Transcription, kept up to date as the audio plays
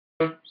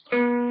Pretty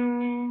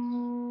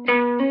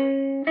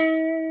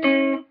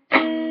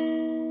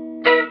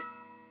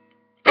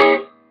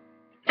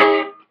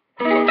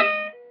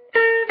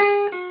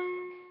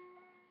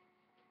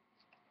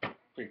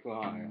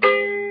cool, huh?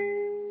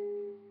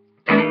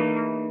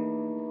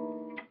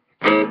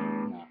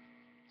 No,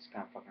 it's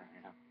kind of fucking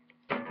right now.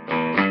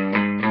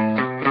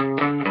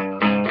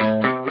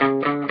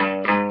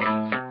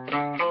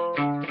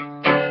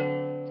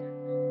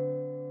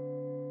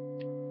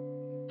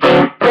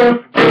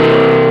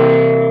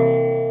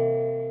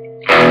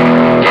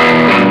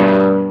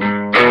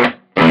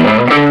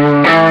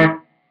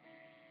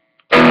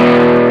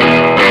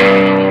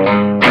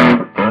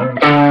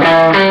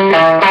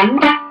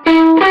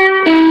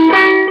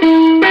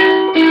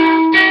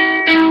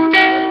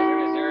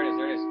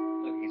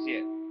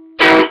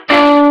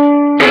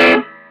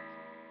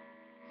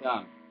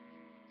 Done.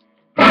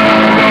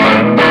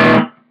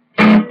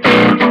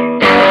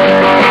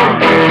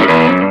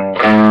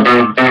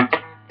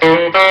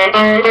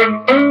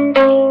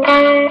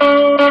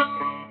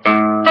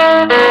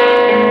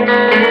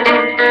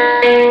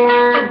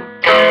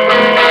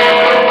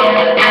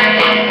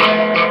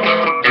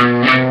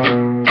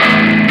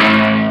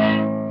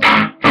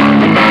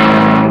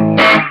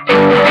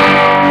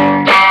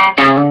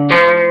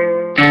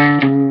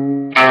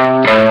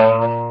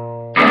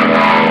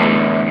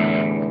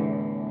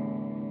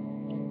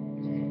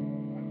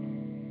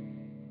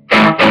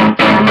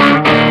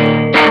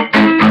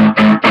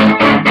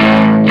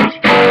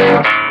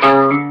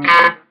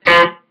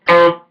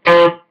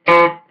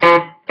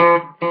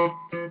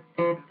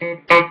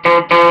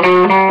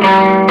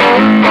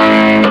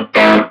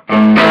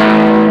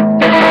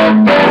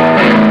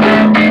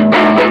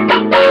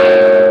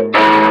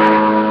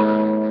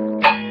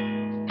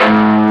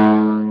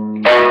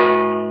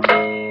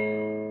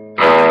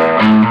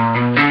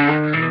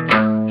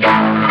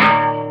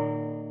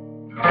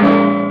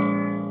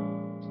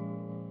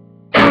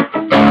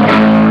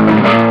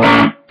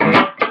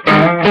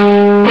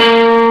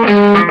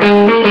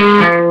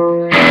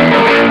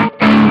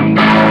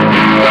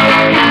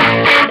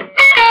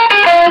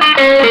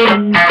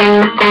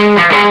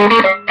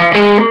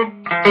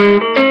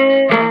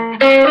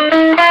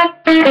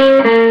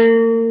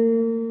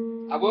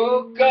 I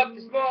woke up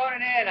this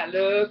morning and I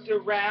looked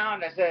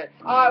around. I said,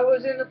 I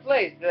was in a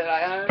place that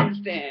I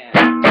understand.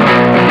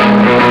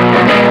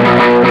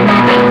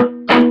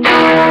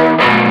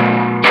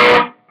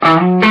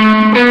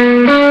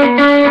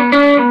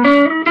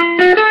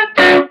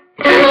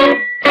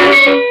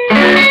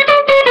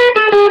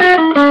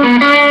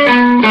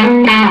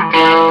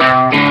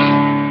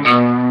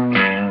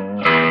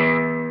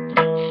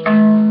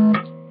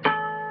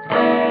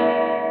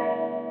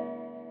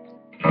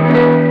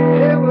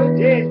 There were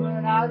days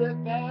when I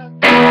looked back.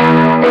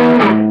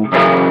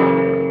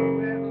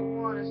 Never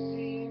wanna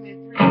see me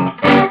through. I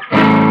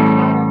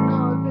don't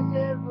know if it's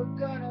ever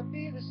gonna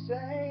be the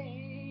same.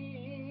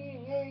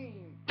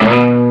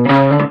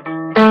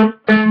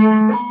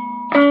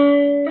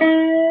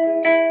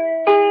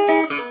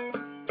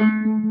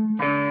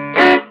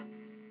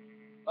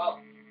 Oh,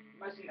 you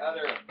might see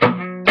other.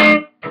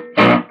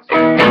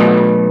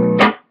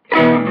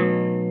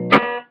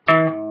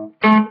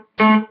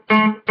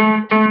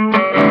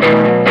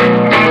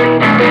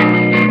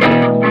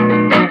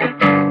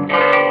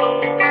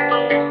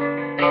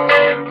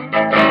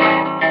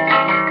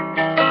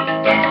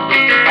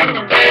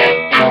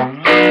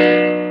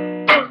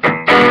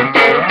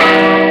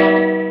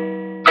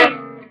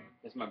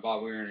 That's my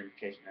Bob Weir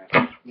interpretation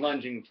now.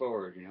 Lunging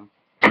forward, you know.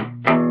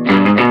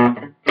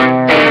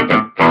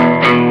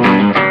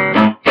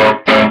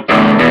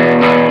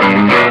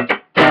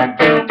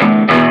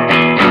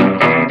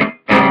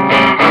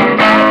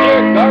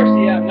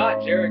 I'm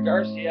not Jerry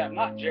Garcia, I'm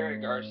not Jerry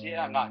Garcia,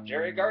 I'm not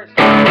Jerry Garcia.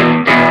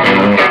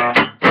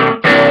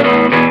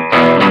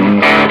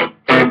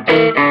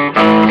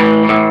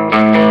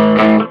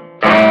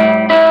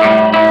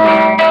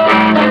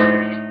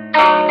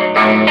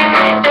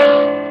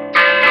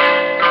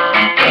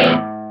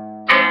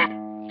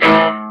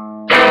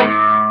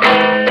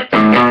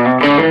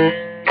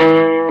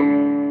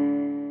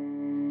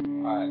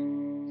 Alright,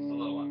 just a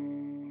little one.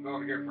 We'll go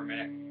over here for a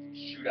minute,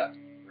 shoot up,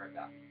 right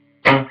back.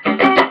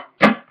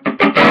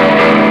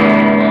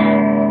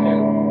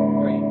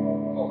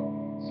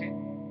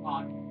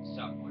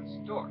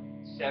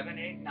 7,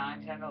 8,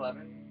 9, 10,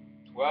 11,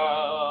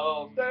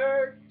 12,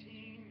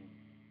 13.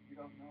 You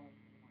don't know what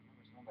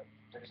numbers,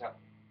 but check this out.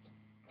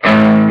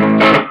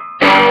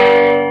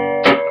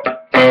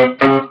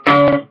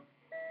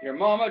 Your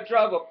mama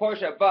drove a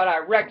Porsche, but I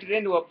wrecked it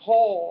into a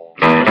pole.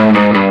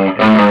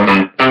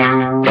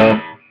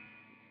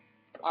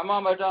 My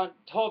mama done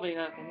told me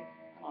nothing.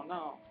 I don't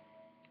know.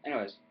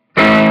 Anyways.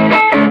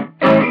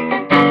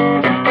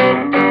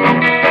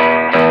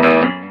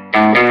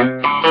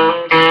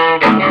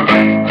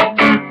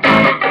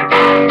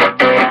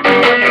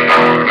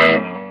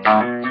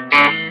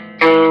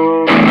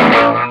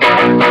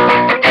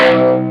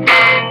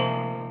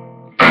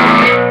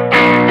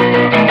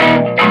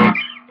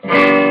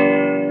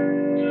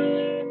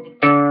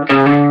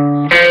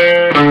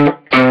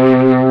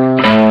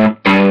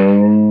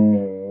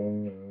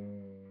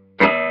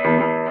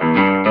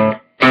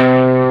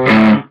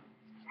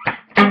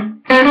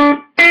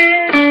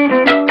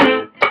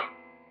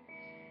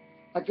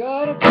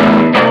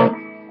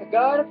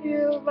 ought to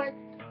feel like.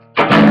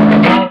 Look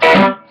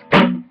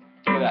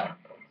at that.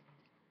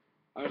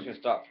 I'm just gonna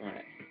stop for a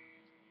minute.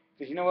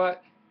 Because you know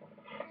what?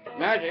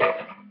 Magic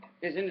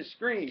is in the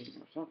screen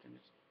or something.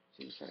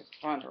 So you try to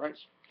find the right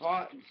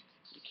spot and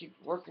you keep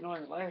working all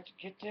your life to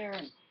get there.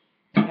 And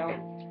you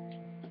know,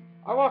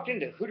 I walked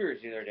into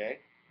Hooters the other day.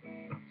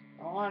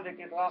 I wanted to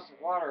get a glass of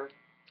water,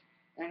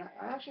 and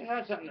I actually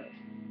had something that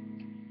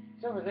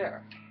it's over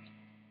there.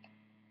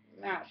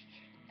 Matched.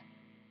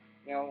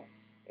 You know,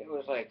 it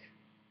was like,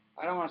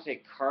 I don't want to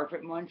say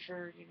carpet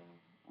muncher, you know.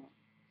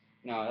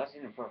 No, that's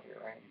inappropriate,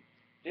 right?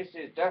 This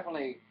is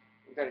definitely,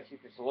 we've got to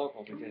keep this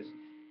local because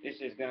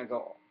this is going to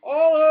go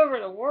all over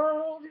the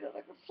world, you know,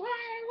 like a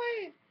flying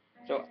wave.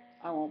 So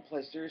I won't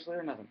play seriously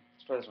or nothing.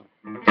 Let's try this one.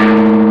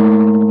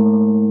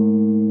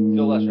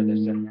 Feel less right there,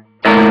 sir.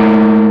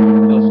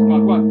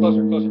 Come on,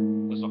 closer, closer.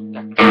 This one,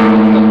 there.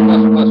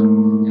 Closer, closer.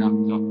 You know,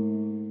 so.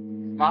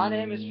 My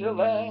name is Phil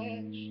Lesh.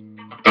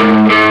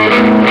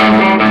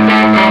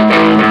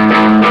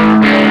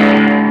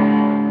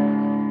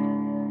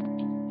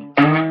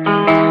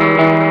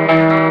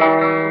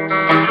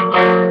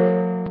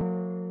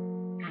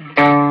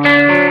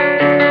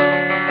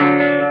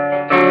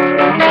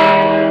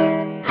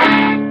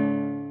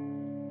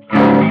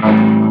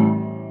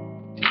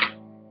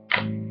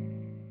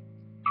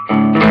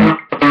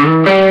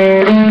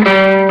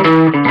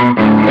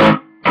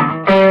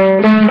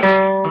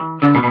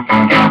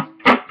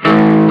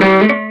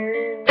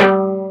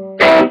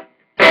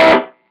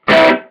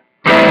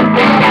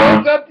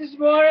 Up this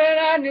morning,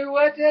 I knew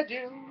what to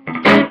do.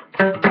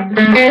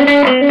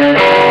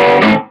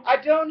 I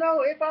don't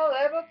know if I'll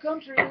ever come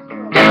true.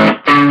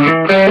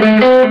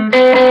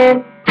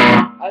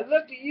 I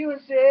looked at you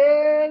and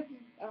said,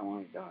 I don't want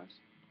any dogs.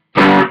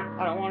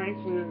 I don't want any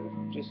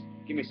food. Just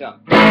give me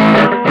some.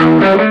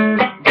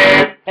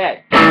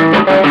 Hey.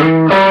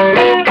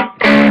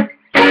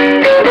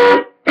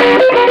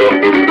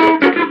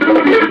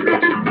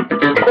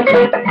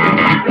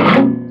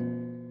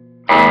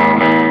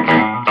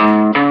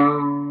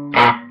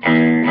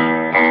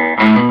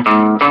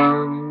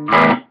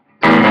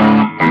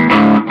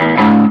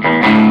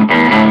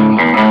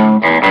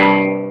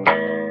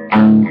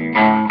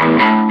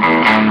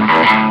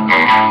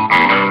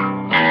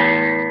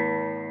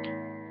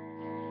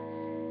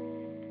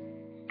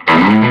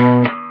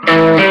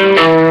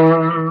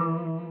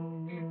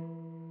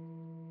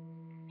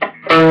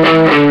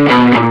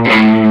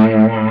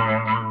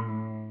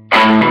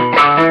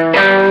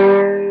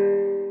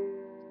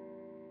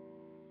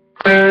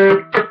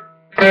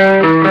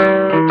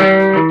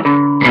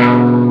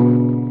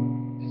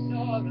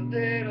 Saw the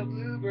little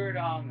bluebird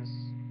on this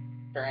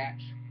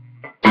branch.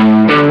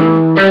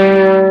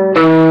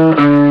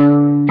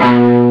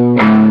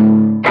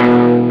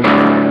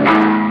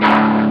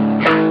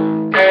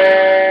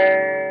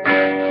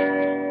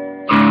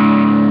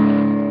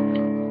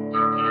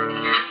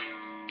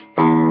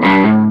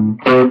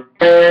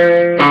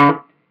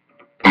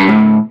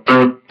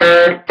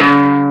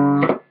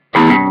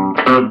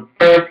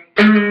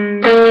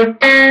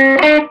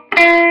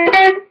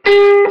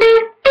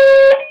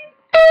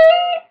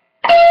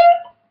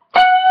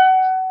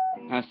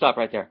 Stop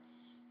right there.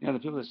 You know, the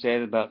people that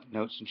say about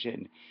notes and shit,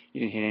 and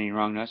you didn't hit any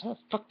wrong notes, how the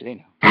fuck do they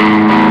know?